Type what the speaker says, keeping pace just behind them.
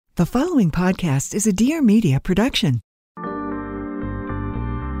The following podcast is a Dear Media production.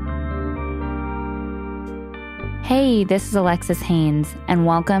 Hey, this is Alexis Haynes, and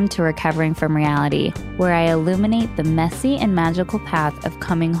welcome to Recovering from Reality, where I illuminate the messy and magical path of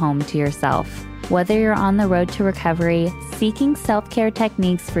coming home to yourself. Whether you're on the road to recovery, seeking self-care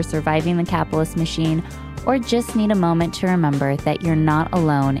techniques for surviving the capitalist machine, or just need a moment to remember that you're not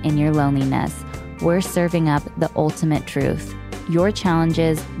alone in your loneliness, we're serving up the ultimate truth. Your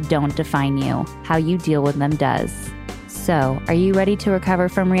challenges don't define you. How you deal with them does. So, are you ready to recover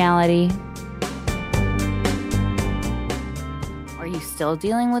from reality? Are you still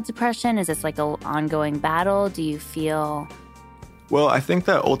dealing with depression? Is this like an ongoing battle? Do you feel... Well, I think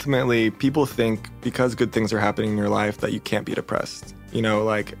that ultimately people think because good things are happening in your life that you can't be depressed. You know,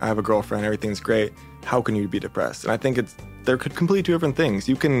 like, I have a girlfriend, everything's great. How can you be depressed? And I think they're completely two different things.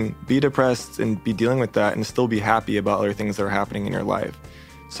 You can be depressed and be dealing with that and still be happy about other things that are happening in your life.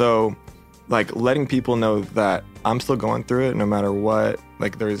 So, like, letting people know that I'm still going through it no matter what.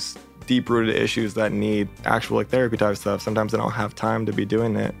 Like, there's deep-rooted issues that need actual, like, therapy type stuff. Sometimes I don't have time to be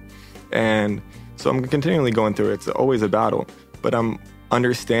doing it. And so I'm continually going through it. It's always a battle. But I'm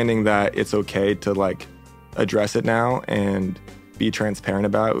understanding that it's okay to, like, address it now and be transparent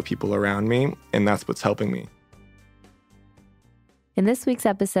about it with people around me. And that's what's helping me. In this week's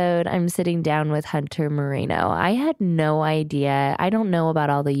episode, I'm sitting down with Hunter Moreno. I had no idea. I don't know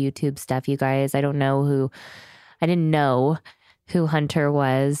about all the YouTube stuff, you guys. I didn't know who Hunter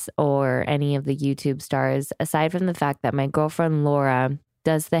was or any of the YouTube stars, aside from the fact that my girlfriend Laura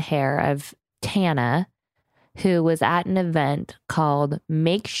does the hair of Tana, who was at an event called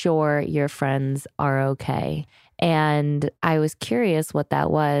Make Sure Your Friends Are Okay. And I was curious what that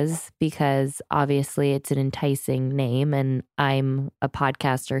was because obviously it's an enticing name and I'm a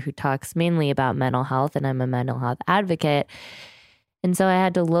podcaster who talks mainly about mental health and I'm a mental health advocate. And so I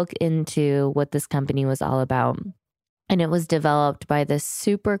had to look into what this company was all about. And it was developed by this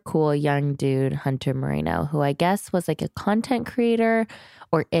super cool young dude, Hunter Moreno, who I guess was like a content creator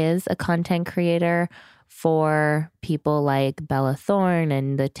or is a content creator for people like Bella Thorne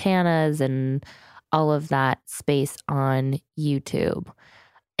and the Tanas and all of that space on YouTube.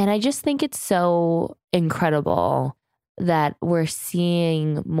 And I just think it's so incredible that we're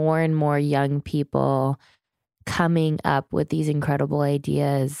seeing more and more young people coming up with these incredible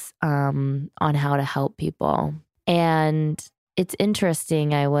ideas on how to help people. And it's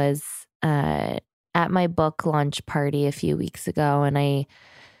interesting. I was at my book launch party a few weeks ago and I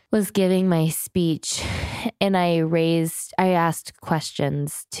was giving my speech and I asked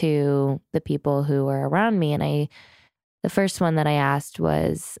questions to the people who were around me. And the first one that I asked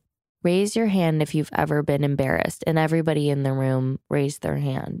was, raise your hand if you've ever been embarrassed. And everybody in the room raised their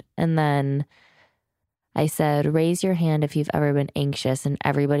hand. And then I said, raise your hand if you've ever been anxious. And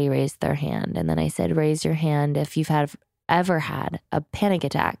everybody raised their hand. And then I said, raise your hand if you've ever had a panic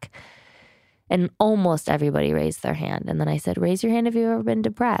attack. And almost everybody raised their hand. And then I said, raise your hand if you've ever been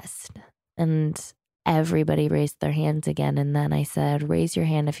depressed. And everybody raised their hands again. And then I said, raise your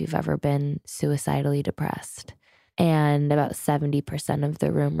hand if you've ever been suicidally depressed. And about 70% of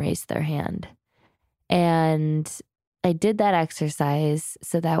the room raised their hand. And I did that exercise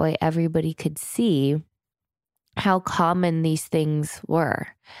so that way everybody could see how common these things were,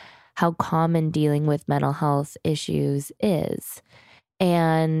 how common dealing with mental health issues is.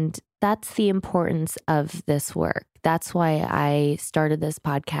 And that's the importance of this work. That's why I started this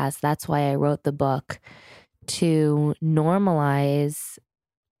podcast. That's why I wrote the book, to normalize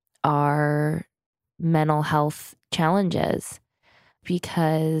our mental health challenges.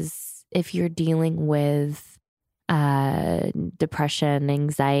 Because if you're dealing with depression,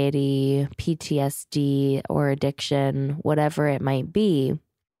 anxiety, PTSD, or addiction, whatever it might be,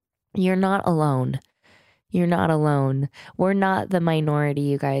 you're not alone. You're not alone. We're not the minority,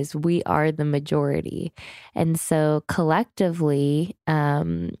 you guys. We are the majority. And so collectively,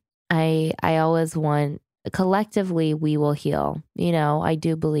 I always want, collectively, we will heal. You know, I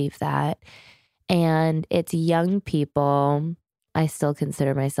do believe that. And it's young people. I still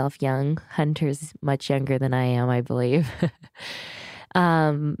consider myself young. Hunter's much younger than I am, I believe.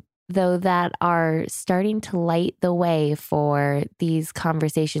 Though that are starting to light the way for these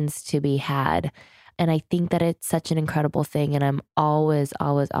conversations to be had. And I think that it's such an incredible thing. And I'm always,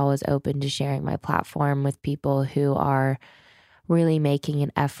 always, always open to sharing my platform with people who are really making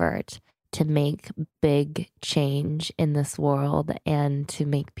an effort to make big change in this world and to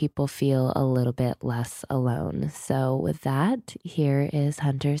make people feel a little bit less alone. So with that, here is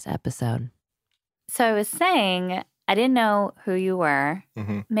Hunter's episode. So I was saying, I didn't know who you were.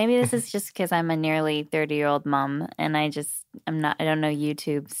 Mm-hmm. Maybe this is just because I'm a nearly 30-year-old mom and I don't know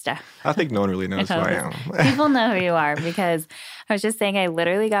YouTube stuff. I think no one really knows who I am. People know who you are because I was just saying I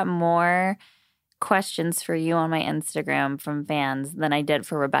literally got more questions for you on my Instagram from fans than I did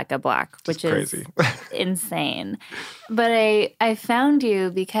for Rebecca Black, which is crazy. insane. But I found you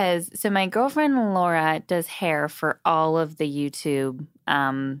because my girlfriend Laura does hair for all of the YouTube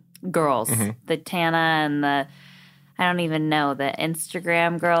girls, the Tana and the I don't even know the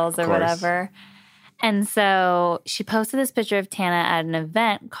Instagram girls or whatever. And so she posted this picture of Tana at an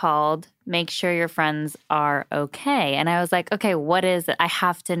event called Make Sure Your Friends Are Okay. And I was like, okay, what is it? I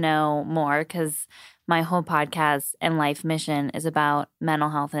have to know more because my whole podcast and life mission is about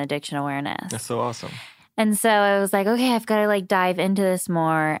mental health and addiction awareness. That's so awesome. And so I was like, okay, I've got to like dive into this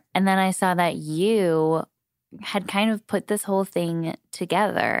more. And then I saw that you had kind of put this whole thing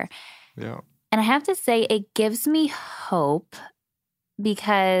together. Yeah. And I have to say, it gives me hope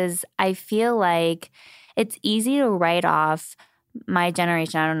because I feel like it's easy to write off my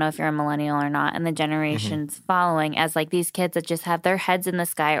generation. I don't know if you're a millennial or not, and the generations following as like these kids that just have their heads in the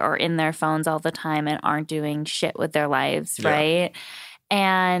sky or in their phones all the time and aren't doing shit with their lives, right?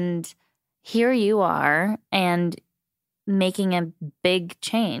 And here you are and making a big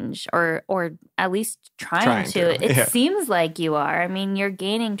change or at least trying to. It seems like you are. I mean, you're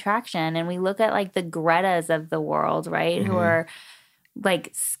gaining traction and we look at like the Gretas of the world, right? Who are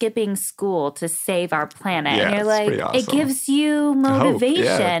like skipping school to save our planet. Yeah, and you're like, awesome. It gives you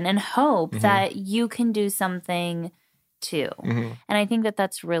motivation and hope Mm-hmm. that you can do something too. And I think that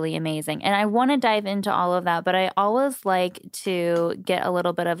that's really amazing. And I want to dive into all of that, but I always like to get a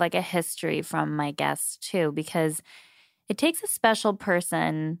little bit of like a history from my guests too, because it takes a special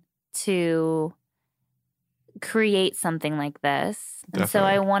person to create something like this. And so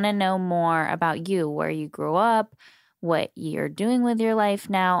I want to know more about you, where you grew up, what you're doing with your life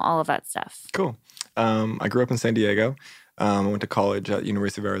now, all of that stuff. Cool. I grew up in San Diego. I went to college at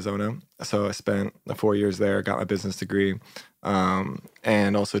University of Arizona. So I spent 4 years there, got my business degree,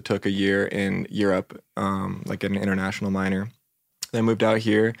 and also took a year in Europe, like an international minor. Then moved out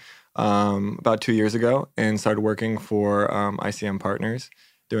here about 2 years ago and started working for ICM Partners,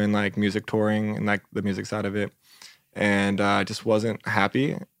 doing like music touring and like the music side of it. And I just wasn't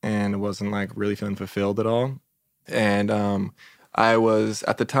happy and wasn't like really feeling fulfilled at all. And I was,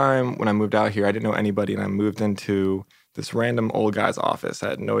 at the time when I moved out here, I didn't know anybody, and I moved into this random old guy's office. I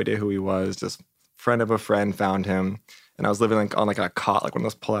had no idea who he was, just friend of a friend found him. And I was living like on like a cot, like one of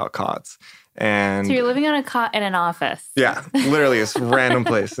those pull-out cots. And so you're living on a cot in an office. Yeah, literally this random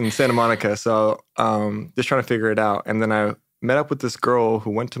place in Santa Monica. So just trying to figure it out. And then I met up with this girl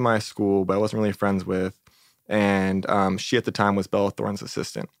who went to my school, but I wasn't really friends with. And she at the time was Bella Thorne's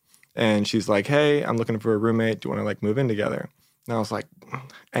assistant. And she's like, hey, I'm looking for a roommate. Do you want to like move in together? And I was like,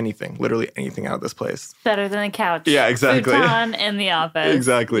 anything, literally anything out of this place. Better than a couch. Yeah, exactly. Futon in the office.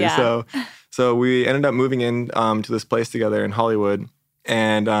 Exactly. Yeah. So we ended up moving in to this place together in Hollywood.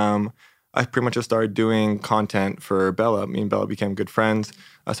 And I pretty much just started doing content for Bella. Me and Bella became good friends.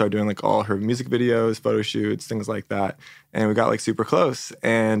 I started doing like all her music videos, photo shoots, things like that. And we got like super close.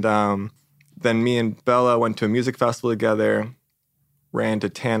 And then me and Bella went to a music festival together, ran to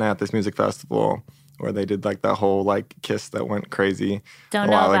Tana at this music festival where they did like that whole like kiss that went crazy Don't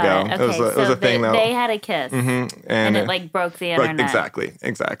a know while about ago. it. Okay, It was a thing though. They had a kiss. And it like broke the internet. Exactly.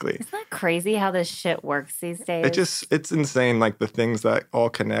 Isn't that crazy how this shit works these days? It's insane, like the things that all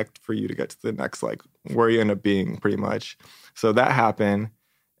connect for you to get to the next, like where you end up being pretty much. So that happened.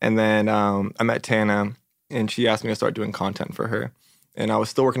 And then I met Tana and she asked me to start doing content for her. And I was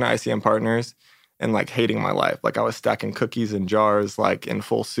still working at ICM Partners and like hating my life. Like I was stacking cookies in jars, like in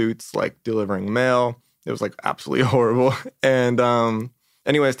full suits, like delivering mail. It was like absolutely horrible. And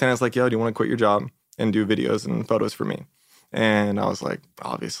anyways, Tana's like, yo, do you want to quit your job and do videos and photos for me? And I was like,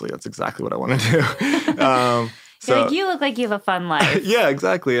 obviously, that's exactly what I want to do. So like, you look like you have a fun life. Yeah,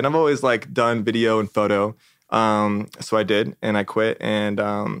 exactly. And I've always like done video and photo. So I did, and I quit, and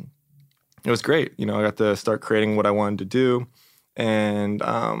it was great. You know, I got to start creating what I wanted to do, and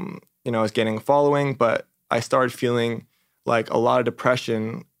you know, I was getting a following, but I started feeling like a lot of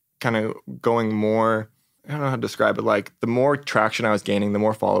depression, kind of going more. I don't know how to describe it. Like the more traction I was gaining, the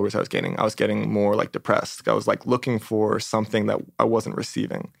more followers I was getting more like depressed. I was like looking for something that I wasn't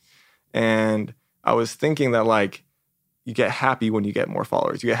receiving. And I was thinking that like you get happy when you get more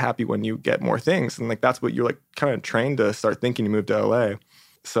followers. You get happy when you get more things. And like that's what you're like kind of trained to start thinking to move to LA.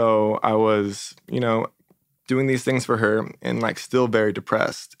 So I was, you know, doing these things for her and like still very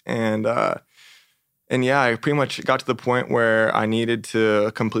depressed. And And yeah, I pretty much got to the point where I needed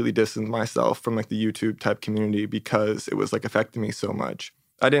to completely distance myself from like the YouTube type community because it was like affecting me so much.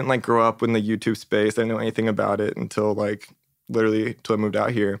 I didn't like grow up in the YouTube space. I didn't know anything about it until like literally till I moved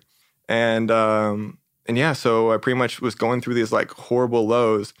out here. And yeah, so I pretty much was going through these like horrible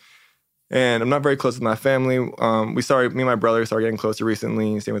lows. And I'm not very close with my family. Me and my brother started getting closer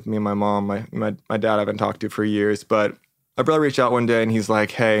recently. Same with me and my mom. My dad I haven't talked to for years. But my brother reached out one day and he's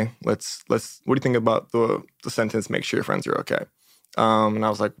like, hey, let's what do you think about the sentence, make sure your friends are okay? And I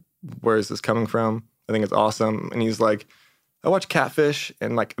was like, where is this coming from? I think it's awesome. And he's like, I watch Catfish,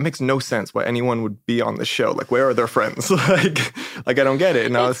 and like it makes no sense why anyone would be on the show. Like, where are their friends? like I don't get it.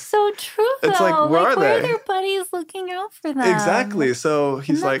 And it's so true. Though. It's like, where are they? Where are their buddies looking out for them? Exactly. So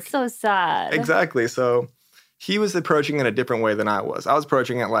he's like, so sad. Exactly. So he was approaching it a different way than I was. I was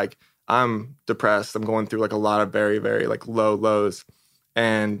approaching it like, I'm depressed. I'm going through like a lot of very, very like low lows,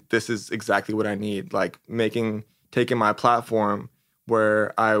 and this is exactly what I need. Like taking my platform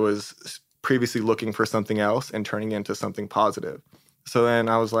where I was previously looking for something else and turning it into something positive. So then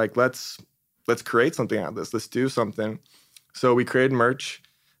I was like, let's create something out of this. Let's do something. So we created merch.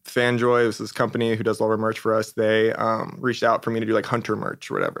 Fanjoy was this company who does all our merch for us. They reached out for me to do like hunter merch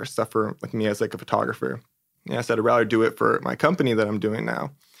or whatever, stuff for like me as like a photographer. And I said, I'd rather do it for my company that I'm doing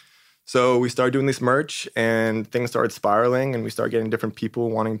now. So we started doing this merch and things started spiraling and we started getting different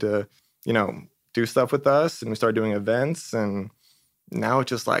people wanting to, do stuff with us. And we started doing events, and now it's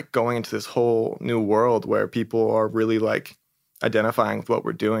just like going into this whole new world where people are really like identifying with what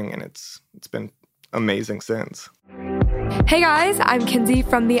we're doing. And it's been amazing since. Hey guys, I'm Kinsey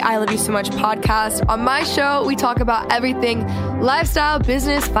from the I Love You So Much podcast. On my show, we talk about everything lifestyle,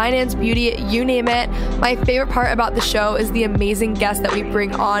 business, finance, beauty, you name it. My favorite part about the show is the amazing guests that we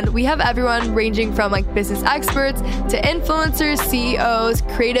bring on. We have everyone ranging from like business experts to influencers, CEOs,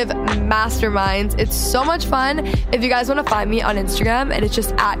 creative masterminds. It's so much fun. If you guys want to find me on Instagram, it is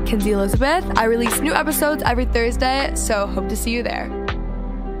just at Kinsey Elizabeth. I release new episodes every Thursday, so hope to see you there.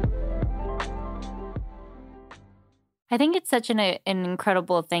 I think it's such an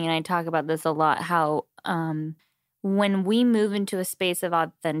incredible thing, and I talk about this a lot, how when we move into a space of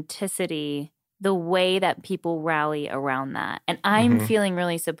authenticity, the way that people rally around that. And I'm feeling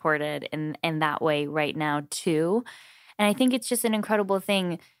really supported in that way right now too. And I think it's just an incredible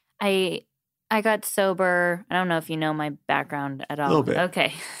thing. I got sober. I don't know if you know my background at all. A little bit.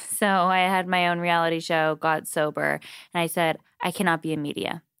 Okay. So I had my own reality show, got sober, and I said, I cannot be in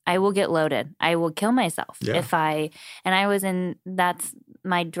media. I will get loaded. I will kill myself that's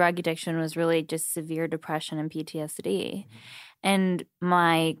my drug addiction was really just severe depression and PTSD. And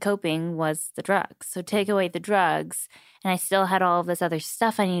my coping was the drugs. So take away the drugs, and I still had all of this other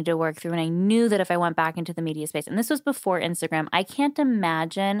stuff I needed to work through. And I knew that if I went back into the media space, and this was before Instagram, I can't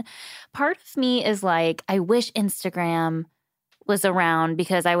imagine. Part of me is like, I wish Instagram was around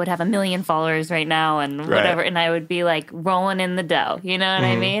because I would have 1 million followers right now and whatever, and I would be like rolling in the dough, you know what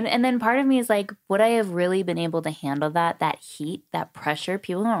I mean? And then part of me is like, would I have really been able to handle that heat, that pressure?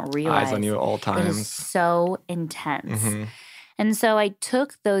 People don't realize. Eyes on you at all times. It is so intense. And so I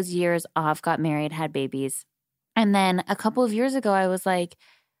took those years off, got married, had babies. And then a couple of years ago, I was like,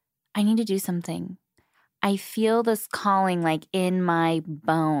 I need to do something. I feel this calling like in my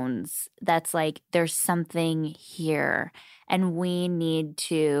bones that's like, there's something here and we need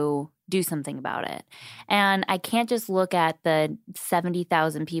to do something about it. And I can't just look at the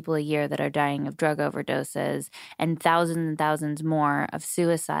 70,000 people a year that are dying of drug overdoses and thousands more of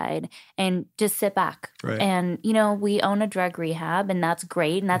suicide and just sit back. Right. And, we own a drug rehab, and that's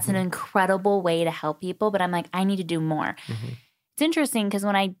great. And that's an incredible way to help people. But I'm like, I need to do more. It's interesting because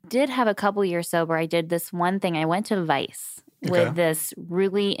when I did have a couple years sober, I did this one thing. I went to Vice with this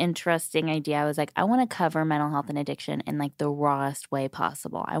really interesting idea. I was like, I want to cover mental health and addiction in like the rawest way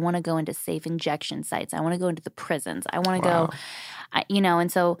possible. I want to go into safe injection sites. I want to go into the prisons. I want to go,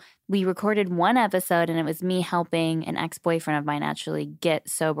 and so we recorded one episode, and it was me helping an ex-boyfriend of mine actually get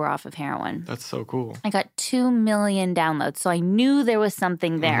sober off of heroin. That's so cool. I got 2 million downloads. So I knew there was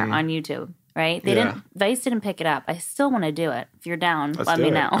something there on YouTube. Right? Vice didn't pick it up. I still want to do it. If you're down, let me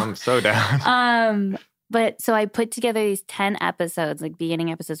know. I'm so down. But so I put together these 10 episodes, like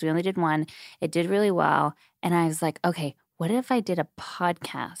beginning episodes. We only did one. It did really well. And I was like, okay, what if I did a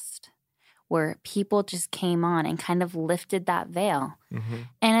podcast where people just came on and kind of lifted that veil?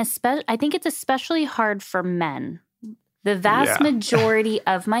 And I think it's especially hard for men. The vast majority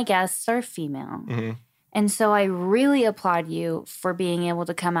of my guests are female. And so I really applaud you for being able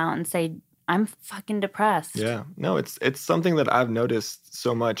to come out and say, I'm fucking depressed. Yeah. No, it's something that I've noticed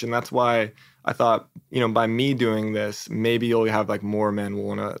so much. And that's why I thought, by me doing this, maybe you'll have like more men will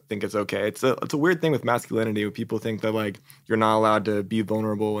want to think it's okay. It's a weird thing with masculinity where people think that like you're not allowed to be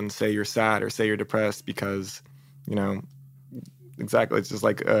vulnerable and say you're sad or say you're depressed because, exactly. It's just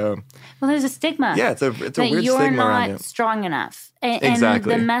like well, there's a stigma. Yeah, it's a weird stigma around you're it. not strong enough.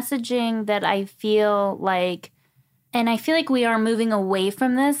 Exactly. And the messaging that I feel like, and I feel like we are moving away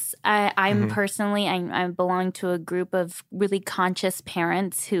from this. I'm personally, I belong to a group of really conscious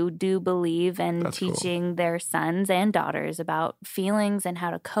parents who do believe in That's teaching their sons and daughters about feelings and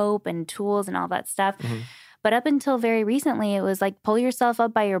how to cope and tools and all that stuff. But up until very recently, it was like pull yourself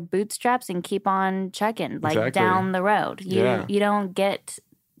up by your bootstraps and keep on chugging, like down the road. You don't get,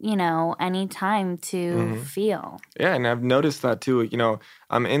 any time to feel. Yeah, and I've noticed that too.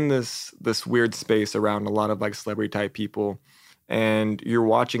 I'm in this weird space around a lot of like celebrity type people, and you're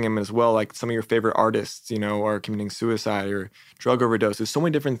watching them as well. Like some of your favorite artists, are committing suicide or drug overdoses. So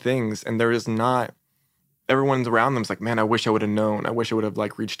many different things, and there is not. Everyone's around them is like, man, I wish I would have known. I wish I would have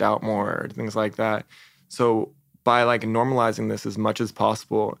like reached out more, or things like that. So by like normalizing this as much as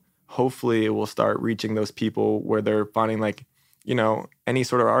possible, hopefully it will start reaching those people where they're finding like, any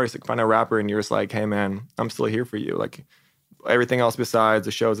sort of artist, like find a rapper and you're just like, hey man, I'm still here for you. Like everything else besides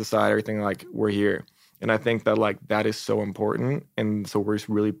the shows aside, everything like we're here. And I think that like that is so important. And so we're just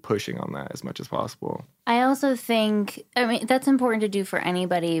really pushing on that as much as possible. I also think, that's important to do for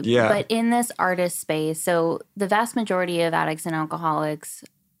anybody. Yeah. But in this artist space, so the vast majority of addicts and alcoholics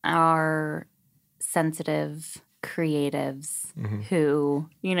are sensitive creatives who,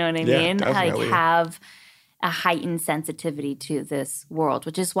 you know what I mean? Definitely. Like have a heightened sensitivity to this world,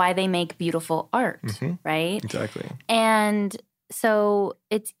 which is why they make beautiful art, right? Exactly. And so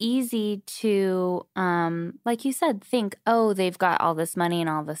it's easy to, like you said, think, oh, they've got all this money and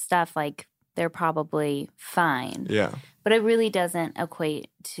all this stuff, like they're probably fine. Yeah. But it really doesn't equate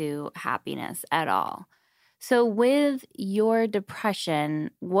to happiness at all. So with your depression,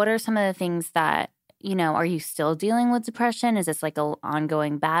 what are some of the things that, are you still dealing with depression? Is this like an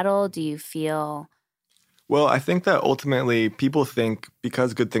ongoing battle? Do you feel... Well, I think that ultimately people think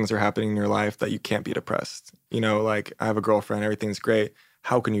because good things are happening in your life that you can't be depressed. Like I have a girlfriend, everything's great.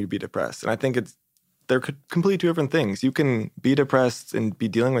 How can you be depressed? And I think they're completely two different things. You can be depressed and be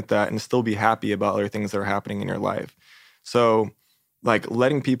dealing with that and still be happy about other things that are happening in your life. So like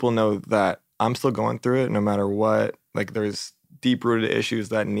letting people know that I'm still going through it no matter what. Like there's deep-rooted issues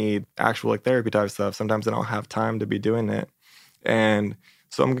that need actual like therapy type stuff. Sometimes I don't have time to be doing it. And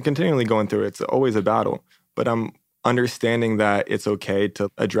so I'm continually going through it. It's always a battle. But I'm understanding that it's okay to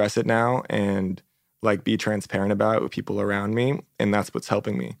address it now and like be transparent about it with people around me. And that's what's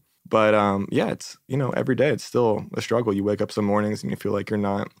helping me. But it's, every day it's still a struggle. You wake up some mornings and you feel like you're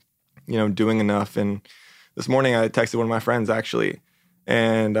not, doing enough. And this morning I texted one of my friends actually.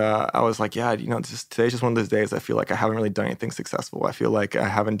 And I was like, yeah, today's just one of those days I feel like I haven't really done anything successful. I feel like I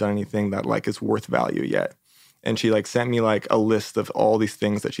haven't done anything that like is worth value yet. And she like sent me like a list of all these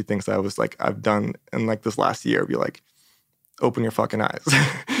things that she thinks I've done in like this last year. Be like, open your fucking eyes.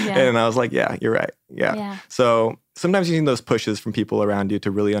 Yeah. And I was like, yeah, you're right. Yeah. So sometimes you need those pushes from people around you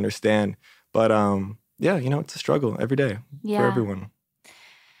to really understand. But it's a struggle every day for everyone.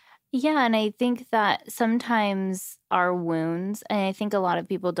 Yeah, and I think that sometimes our wounds, and I think a lot of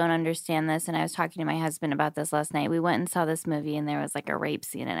people don't understand this, and I was talking to my husband about this last night. We went and saw this movie, and there was like a rape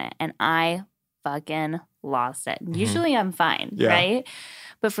scene in it, and I fucking lost it. Usually I'm fine, right?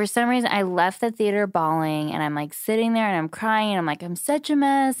 But for some reason, I left the theater bawling, and I'm like sitting there, and I'm crying, and I'm like, I'm such a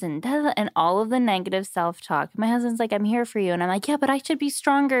mess, and all of the negative self-talk. My husband's like, I'm here for you, and I'm like, yeah, but I should be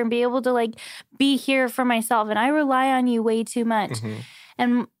stronger and be able to like be here for myself, and I rely on you way too much.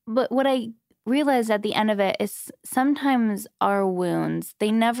 But what I realized at the end of it is sometimes our wounds,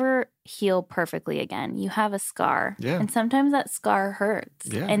 they never heal perfectly again. You have a scar. Yeah. And sometimes that scar hurts.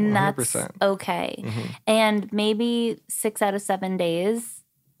 Yeah, and 100%. That's okay. And maybe 6 out of 7 days,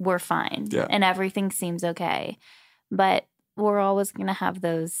 we're fine. Yeah. And everything seems okay. But we're always going to have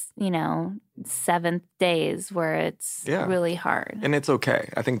those, 7th days where it's really hard. And it's okay.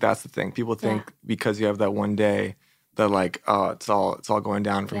 I think that's the thing. People think because you have that one day that like, oh, it's all going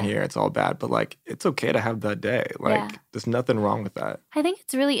down from here. It's all bad. But like, it's okay to have that day. Like, there's nothing wrong with that. I think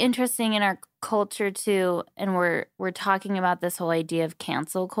it's really interesting in our culture too. And we're talking about this whole idea of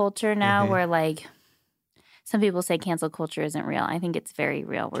cancel culture now where like, some people say cancel culture isn't real. I think it's very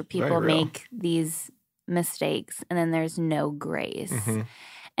real where people make these mistakes and then there's no grace.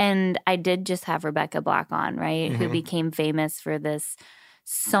 And I did just have Rebecca Black on, right? Who became famous for this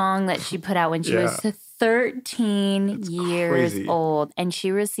song that she put out when she was 13 years old. And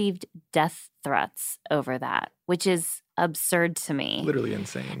she received death threats over that, which is absurd to me. Literally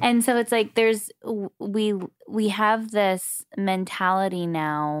insane. And so it's like we have this mentality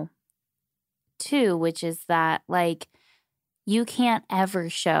now too, which is that like you can't ever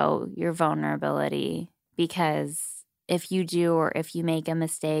show your vulnerability, because if you do, or if you make a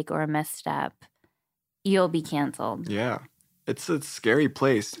mistake or a misstep, you'll be canceled. Yeah. It's a scary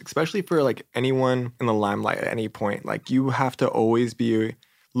place, especially for like anyone in the limelight at any point. Like you have to always be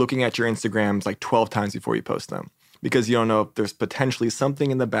looking at your Instagrams like 12 times before you post them, because you don't know if there's potentially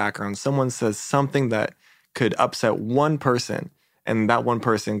something in the background. Someone says something that could upset one person, and that one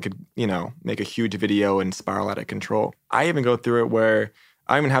person could, make a huge video and spiral out of control. I even go through it where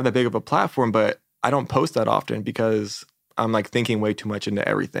I don't even have that big of a platform, but I don't post that often because I'm like thinking way too much into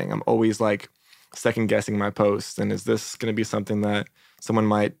everything. I'm always like second guessing my posts. And is this going to be something that someone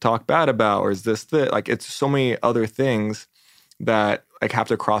might talk bad about? Or is this like, it's so many other things that like have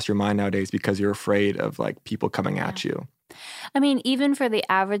to cross your mind nowadays because you're afraid of like people coming at you. I mean, even for the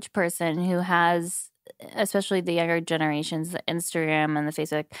average person who has, especially the younger generations, the Instagram and the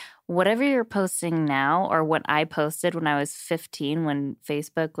Facebook, whatever you're posting now, or what I posted when I was 15, when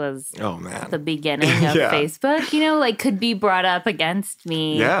Facebook was the beginning of Facebook, like could be brought up against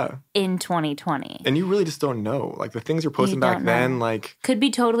me in 2020. And you really just don't know. Like the things you're posting back then, like could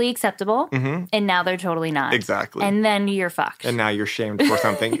be totally acceptable, and now they're totally not. Exactly. And then you're fucked. And now you're shamed for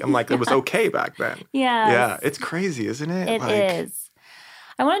something. I'm like, it was okay back then. Yeah. It's crazy, isn't it? It is.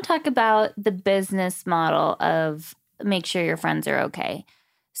 I want to talk about the business model of make sure your friends are okay.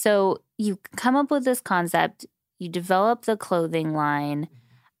 So you come up with this concept, you develop the clothing line,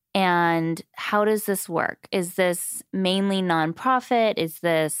 and how does this work? Is this mainly nonprofit? Is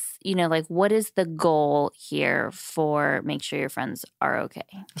this, like what is the goal here for make sure your friends are okay?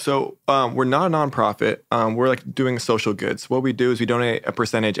 So we're not a nonprofit. We're like doing social goods. What we do is we donate a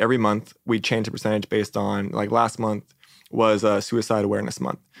percentage every month. We change the percentage based on like last month was Suicide Awareness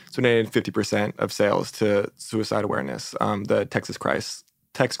Month. So we donated 50% of sales to suicide awareness, the Text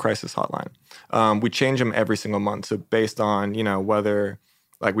Crisis Hotline. We change them every single month. So based on, whether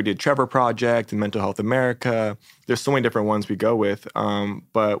like we did Trevor Project and Mental Health America, there's so many different ones we go with,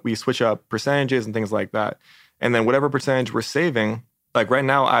 but we switch up percentages and things like that. And then whatever percentage we're saving, like right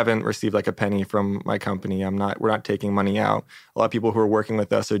now, I haven't received like a penny from my company. We're not taking money out. A lot of people who are working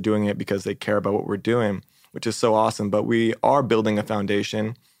with us are doing it because they care about what we're doing, which is so awesome. But we are building a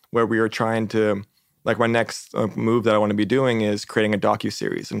foundation where we are trying to, like my next move that I want to be doing is creating a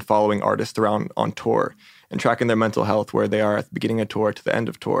docuseries and following artists around on tour and tracking their mental health, where they are at the beginning of tour to the end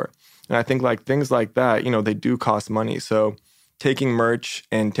of tour. And I think like things like that, they do cost money. So taking merch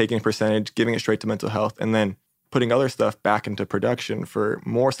and taking a percentage, giving it straight to mental health, and then putting other stuff back into production for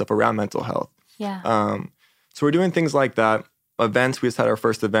more stuff around mental health. Yeah. So we're doing things like that. Events, we just had our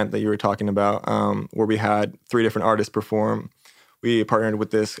first event that you were talking about, where we had 3 different artists perform. We partnered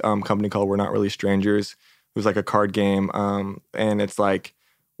with this company called We're Not Really Strangers. It was like a card game, and it's like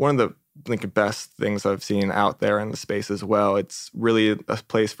one of the best things I've seen out there in the space as well. It's really a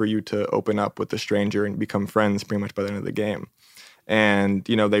place for you to open up with a stranger and become friends pretty much by the end of the game. And,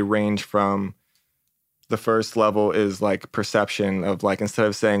 they range from the first level is like perception of like, instead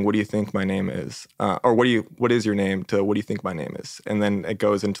of saying, what do you think my name is? Or what is your name, to what do you think my name is? And then it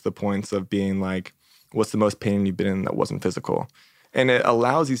goes into the points of being like, what's the most pain you've been in that wasn't physical? And it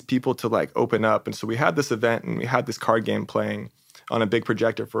allows these people to like open up. And so we had this event and we had this card game playing on a big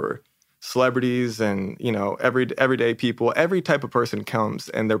projector for celebrities and, everyday people. Every type of person comes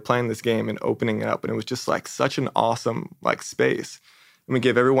and they're playing this game and opening it up. And it was just like such an awesome like space. And we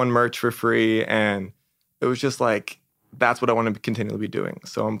gave everyone merch for free. And it was just like, that's what I want to continually be doing.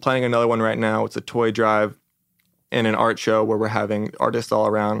 So I'm planning another one right now. It's a toy drive and an art show where we're having artists all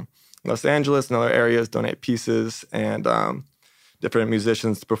around Los Angeles and other areas donate pieces, and different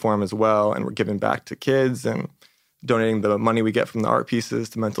musicians to perform as well. And we're giving back to kids and donating the money we get from the art pieces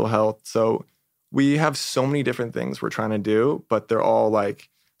to mental health. So we have so many different things we're trying to do, but they're all like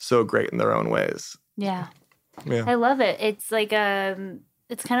so great in their own ways. Yeah. I love it. It's like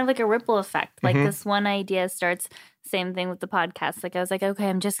it's kind of like a ripple effect. Like this one idea starts, same thing with the podcast. Like I was like, okay,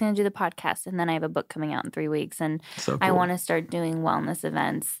 I'm just going to do the podcast. And then I have a book coming out in 3 weeks. And so cool. I want to start doing wellness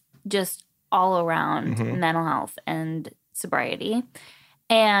events just all around mental health and sobriety,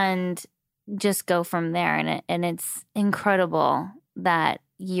 and just go from there. And it's incredible that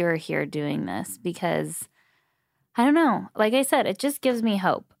you're here doing this, because I don't know, like I said, it just gives me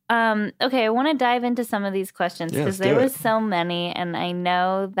hope. Okay, I want to dive into some of these questions because there were so many, and I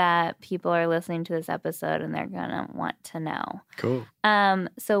know that people are listening to this episode and they're gonna want to know. Cool.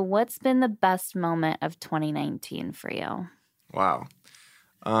 So what's been the best moment of 2019 for you? Wow.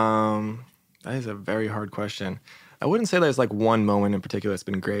 That is a very hard question. I wouldn't say there's like one moment in particular that's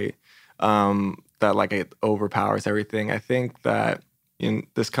been great, that like it overpowers everything. I think that in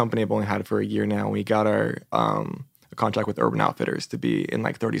this company I've only had it for a year now. We got our a contract with Urban Outfitters to be in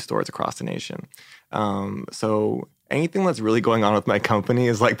like 30 stores across the nation. So anything that's really going on with my company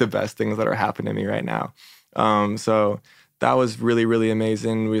is like the best things that are happening to me right now. So that was really, really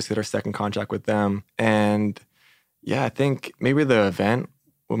amazing. We just did our second contract with them. And yeah, I think maybe the event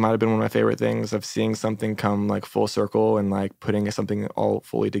might have been one of my favorite things of seeing something come like full circle and like putting something all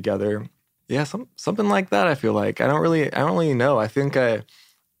fully together. Yeah, something like that. I feel like I don't really know. I think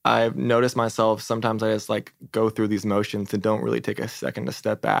I've noticed myself sometimes I just like go through these motions and don't really take a second to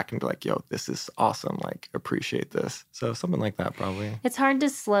step back and be like, yo, this is awesome. Like, appreciate this. So something like that probably. It's hard to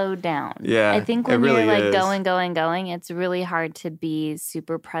slow down. Yeah, I think when really you're like is. going, it's really hard to be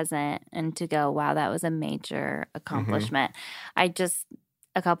super present and to go, wow, that was a major accomplishment. I just,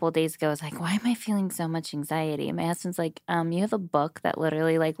 a couple of days ago, was like, why am I feeling so much anxiety? And my husband's like, you have a book that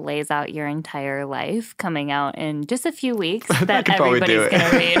literally like lays out your entire life coming out in just a few weeks that everybody's going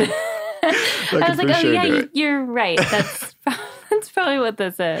to read. I was like, oh yeah, you're right. That's probably what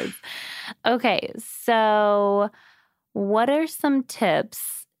this is. Okay, so what are some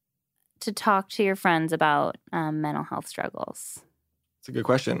tips to talk to your friends about mental health struggles? It's a good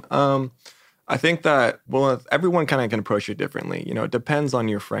question. I think that, well, everyone kind of can approach it differently. You know, it depends on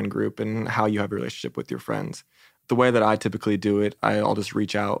your friend group and how you have a relationship with your friends. The way that I typically do it, I'll just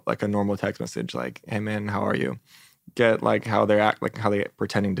reach out like a normal text message, like, hey man, how are you? Get like how they act, like how they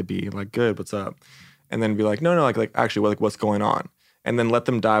pretending to be, like, good, what's up? And then be like, no, like actually, like what's going on? And then let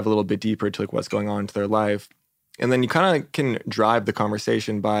them dive a little bit deeper to like what's going on into their life. And then you kind of can drive the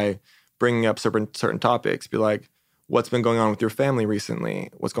conversation by bringing up certain topics. Be like, what's been going on with your family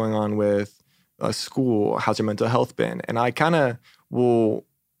recently? What's going on with school? How's your mental health been? And I kind of will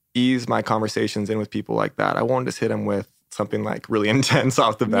ease my conversations in with people like that. I won't just hit them with something like really intense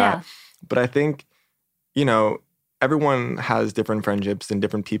off the bat. Yeah. But I think, you know, everyone has different friendships and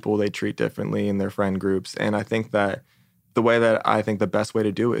different people they treat differently in their friend groups. And I think that the way that I think the best way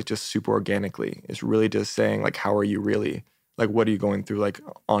to do it is just super organically. It's really just saying like, how are you really? Like, what are you going through? Like,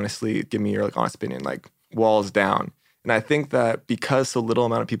 honestly, give me your like honest opinion, like walls down. And I think that because so little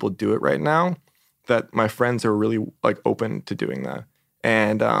amount of people do it right now, that my friends are really like open to doing that.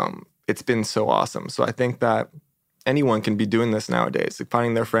 And it's been so awesome. So I think that anyone can be doing this nowadays, like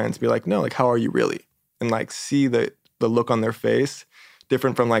finding their friends, be like, no, like, how are you really? And like see the look on their face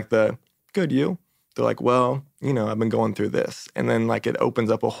different from like the good you. They're like, well, you know, I've been going through this. And then like it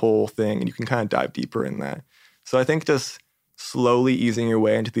opens up a whole thing and you can kind of dive deeper in that. So I think just slowly easing your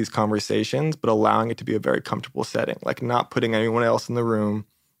way into these conversations, but allowing it to be a very comfortable setting, like not putting anyone else in the room,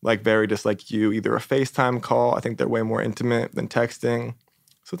 like very just like you, either a FaceTime call. I think they're way more intimate than texting.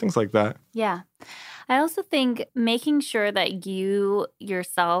 So things like that. Yeah. I also think making sure that you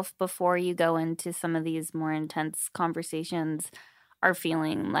yourself, before you go into some of these more intense conversations, are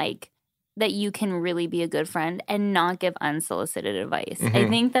feeling like that you can really be a good friend and not give unsolicited advice. Mm-hmm. I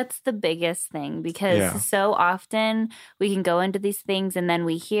think that's the biggest thing because so often we can go into these things and then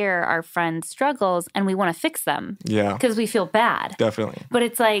we hear our friends' struggles and we want to fix them. Yeah. Because we feel bad. Definitely. But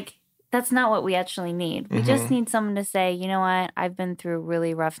it's like, that's not what we actually need. We just need someone to say, you know what, I've been through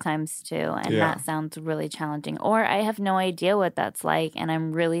really rough times too, and that sounds really challenging. Or I have no idea what that's like, and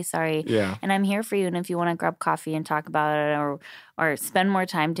I'm really sorry. Yeah. And I'm here for you. And if you want to grab coffee and talk about it or spend more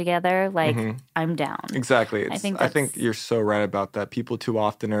time together, like I'm down. Exactly. I think you're so right about that. People too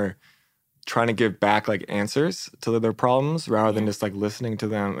often are trying to give back like answers to their problems rather than just like listening to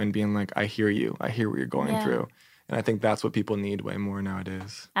them and being like, I hear you. I hear what you're going through. And I think that's what people need way more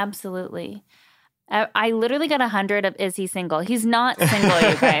nowadays. Absolutely. I literally got 100 of, is he single? He's not single,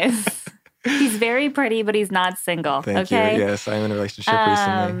 you guys. He's very pretty, but he's not single. Thank you. Yes, I'm in a relationship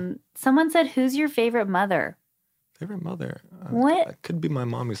recently. Someone said, who's your favorite mother? Favorite mother? What? It could be my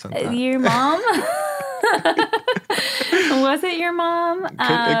mom who sent that. Your mom? Was it your mom? It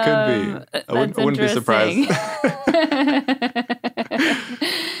could be. I wouldn't be surprised.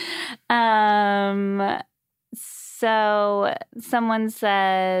 So someone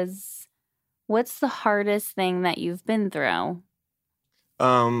says, what's the hardest thing that you've been through?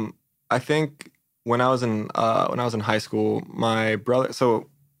 I think when I was in high school, my brother, so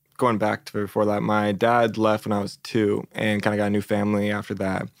going back to before that, my dad left when I was 2 and kind of got a new family after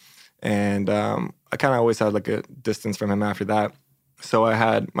that. And I kind of always had like a distance from him after that. So I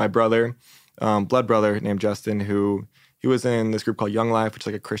had my brother, blood brother named Justin, who he was in this group called Young Life, which is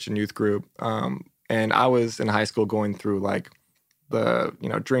like a Christian youth group. And I was in high school going through like the,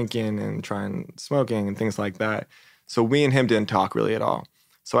 drinking and trying smoking and things like that. So we and him didn't talk really at all.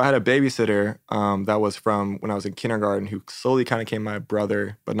 So I had a babysitter that was from when I was in kindergarten who slowly kind of became my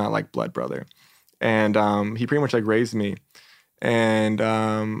brother, but not like blood brother. And he pretty much like raised me. And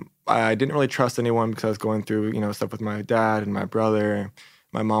I didn't really trust anyone because I was going through, stuff with my dad and my brother.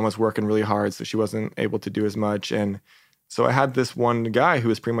 My mom was working really hard, so she wasn't able to do as much. And so I had this one guy who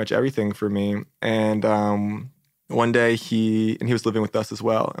was pretty much everything for me. And one day he was living with us as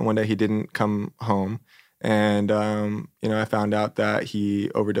well. And one day he didn't come home. And, I found out that he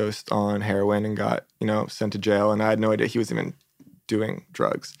overdosed on heroin and got, sent to jail. And I had no idea he was even doing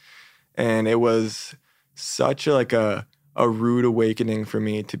drugs. And it was such a rude awakening for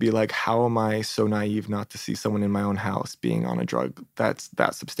me to be like, how am I so naive not to see someone in my own house being on a drug that's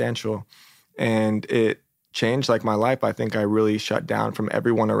that substantial? And it changed like my life. I think I really shut down from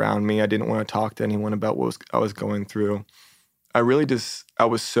everyone around me. I didn't want to talk to anyone about what I was going through. I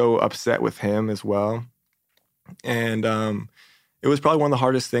was so upset with him as well. And it was probably one of the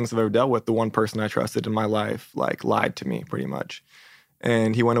hardest things I've ever dealt with. The one person I trusted in my life, like, lied to me pretty much.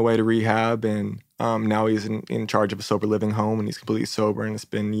 And he went away to rehab, and now he's in charge of a sober living home, and he's completely sober, and it's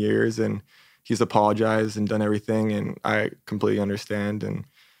been years, and he's apologized and done everything, and I completely understand,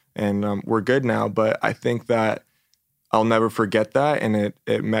 and we're good now. But I think that I'll never forget that, and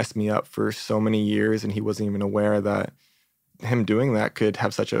it messed me up for so many years, and he wasn't even aware that him doing that could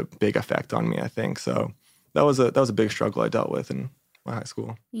have such a big effect on me, I think. So that was a big struggle I dealt with in my high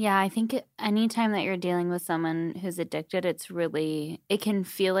school. Yeah, I think anytime that you're dealing with someone who's addicted, it can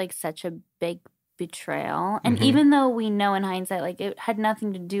feel like such a big betrayal. And even though we know in hindsight, like, it had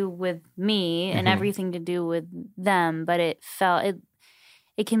nothing to do with me and everything to do with them, but it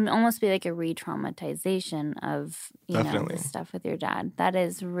can almost be like a re-traumatization of, the stuff with your dad. That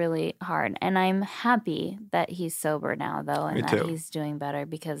is really hard. And I'm happy that he's sober now, though, and that he's doing better,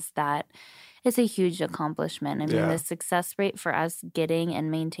 because that is a huge accomplishment. I mean, the success rate for us getting and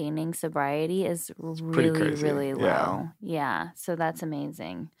maintaining sobriety is really, really low. Yeah. So that's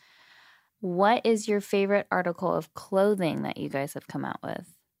amazing. What is your favorite article of clothing that you guys have come out with?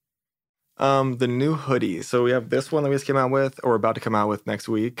 The new hoodie. So we have this one that we just came out with, or we're about to come out with next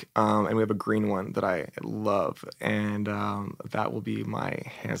week. And we have a green one that I love. And that will be my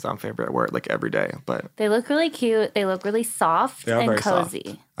hands-down favorite. I wear it like every day. But they look really cute. They look really soft and cozy.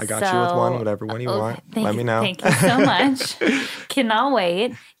 Soft. I got you with one, whatever one you want. Let me know. Thank you so much. Cannot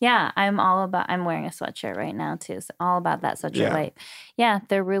wait. Yeah, I'm wearing a sweatshirt right now too. So all about that sweatshirt life. Yeah,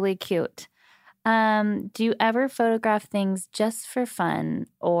 they're really cute. Do you ever photograph things just for fun,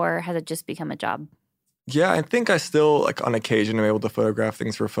 or has it just become a job? Yeah, I think I still, like, on occasion am able to photograph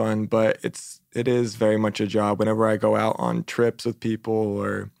things for fun, but it is very much a job. Whenever I go out on trips with people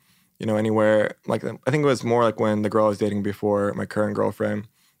or, anywhere, like, I think it was more like when the girl I was dating before, my current girlfriend,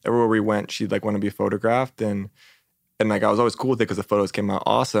 everywhere we went, she'd like want to be photographed, and like I was always cool with it because the photos came out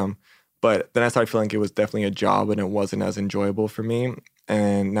awesome. But then I started feeling like it was definitely a job and it wasn't as enjoyable for me.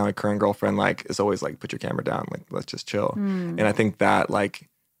 And now my current girlfriend, like, is always like, put your camera down, like, let's just chill. And I think that, like,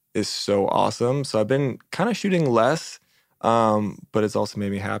 is so awesome. So I've been kind of shooting less, but it's also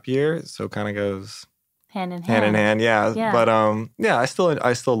made me happier. So it kind of goes hand in hand. Yeah. But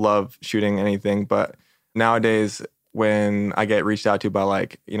I still love shooting anything. But nowadays, when I get reached out to by,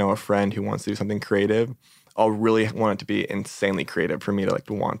 like, a friend who wants to do something creative, I'll really want it to be insanely creative for me to, like,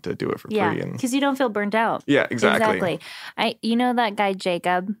 want to do it for free. Yeah, because you don't feel burnt out. Yeah, exactly. That guy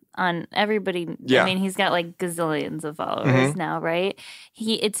Jacob on everybody. Yeah. I mean, he's got like gazillions of followers now, right?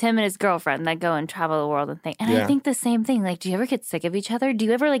 It's him and his girlfriend that go and travel the world and think. And I think the same thing. Like, do you ever get sick of each other? Do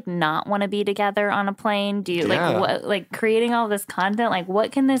you ever, like, not want to be together on a plane? Do you like creating all this content? Like,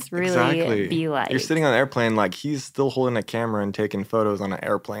 what can this really be like? You're sitting on an airplane, like, he's still holding a camera and taking photos on an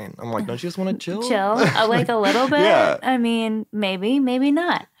airplane. I'm like, don't you just want to chill? Like a little bit? Yeah. I mean, maybe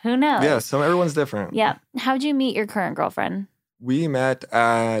not. Who knows? Yeah, so everyone's different. Yeah. How'd you meet your current girlfriend? We met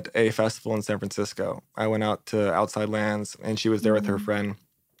at a festival in San Francisco. I went out to Outside Lands, and she was there with her friend.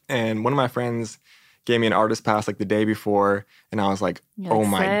 And one of my friends gave me an artist pass, like, the day before, and I was like, oh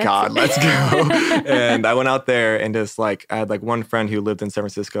my God, let's go. And I went out there and just, like, I had, like, one friend who lived in San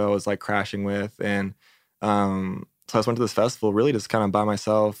Francisco I was, like, crashing with. And so I just went to this festival really just kind of by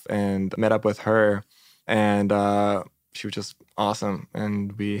myself and met up with her. And she was just awesome.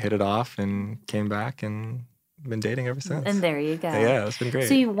 And we hit it off and came back and been dating ever since. And there you go. Yeah, it's been great.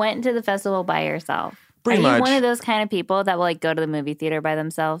 So you went to the festival by yourself. Pretty much. Are you one of those kind of people that will, like, go to the movie theater by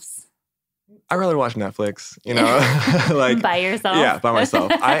themselves? I rather watch Netflix, like, by yourself. Yeah, by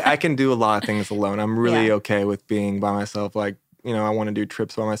myself. I can do a lot of things alone. I'm really okay with being by myself. Like, I want to do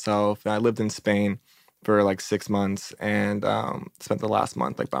trips by myself. I lived in Spain for like 6 months and spent the last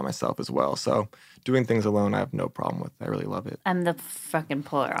month like by myself as well. So doing things alone, I have no problem with. I really love it. I'm the fucking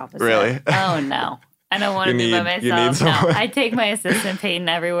polar opposite. Really? Oh, no. I don't want to be by You need myself. No, someone. I take my assistant Peyton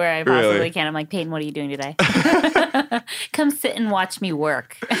everywhere I possibly Really? can. I'm like, Peyton, what are you doing today? Come sit and watch me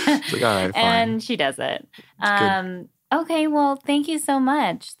work. It's like, all right, fine. And she does it. good. Okay, well, thank you so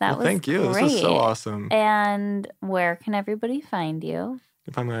much. That was thank you. great. This was so awesome. And where can everybody find you? You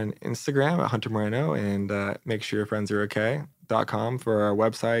can find me on Instagram at Hunter Moreno, and make sure your friends are okay.com for our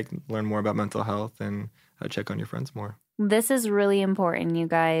website. Learn more about mental health and check on your friends more. This is really important, you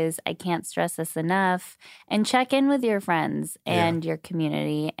guys. I can't stress this enough. And check in with your friends and your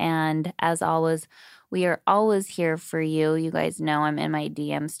community. And as always, we are always here for you. You guys know I'm in my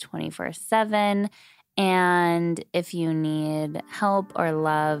DMs 24/7. And if you need help or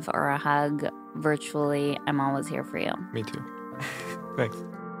love or a hug virtually, I'm always here for you. Me too. Thanks.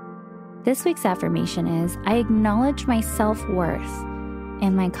 This week's affirmation is, I acknowledge my self-worth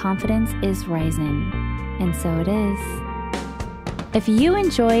and my confidence is rising. And so it is. If you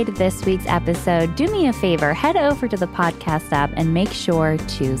enjoyed this week's episode, do me a favor, head over to the podcast app and make sure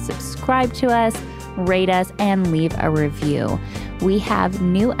to subscribe to us, rate us, and leave a review. We have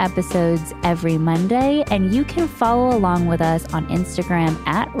new episodes every Monday, and you can follow along with us on Instagram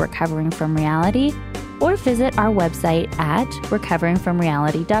at Recovering From Reality or visit our website at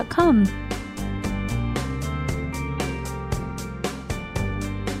recoveringfromreality.com.